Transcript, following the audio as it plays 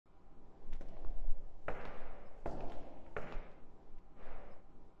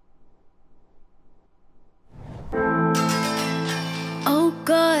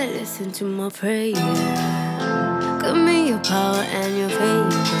listen to my prayer. Give me your power and your favor.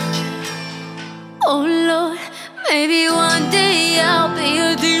 Oh Lord, maybe one day I'll be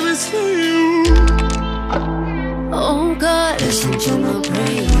a demon slayer. Oh God, listen to my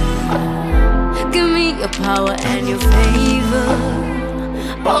prayer. Give me your power and your favor.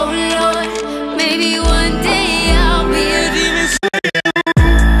 Oh Lord, maybe one day I'll be a demon slayer.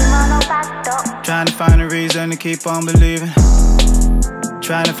 Trying to find a reason to keep on believing.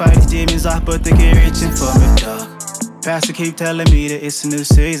 Trying to fight these demons off, but they keep reaching for me, dog. Pastor keep telling me that it's a new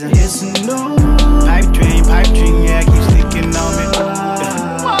season. It's a new pipe dream, yeah, keep sneaking on me.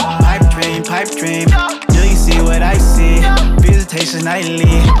 Pipe dream. Do you see what I see? Visitations nightly.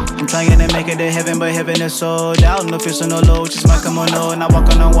 I'm trying to make it to heaven, but heaven is sold out. No fish or no loaves, just my Kimono. And I walk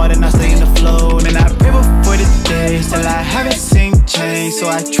on the water and I stay in the flow. And I pray for the days till I haven't seen change. So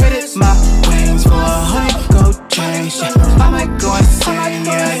I traded my wings for a $100 change. Yeah, I might go insane,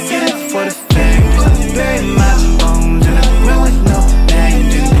 yeah, I did it for the fame. Just bury my bones in the ground with no name.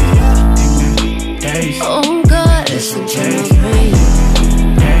 Oh God, listen to my prayer.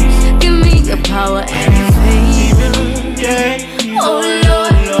 Give me your power and your favor. Oh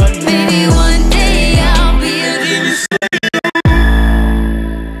Lord, maybe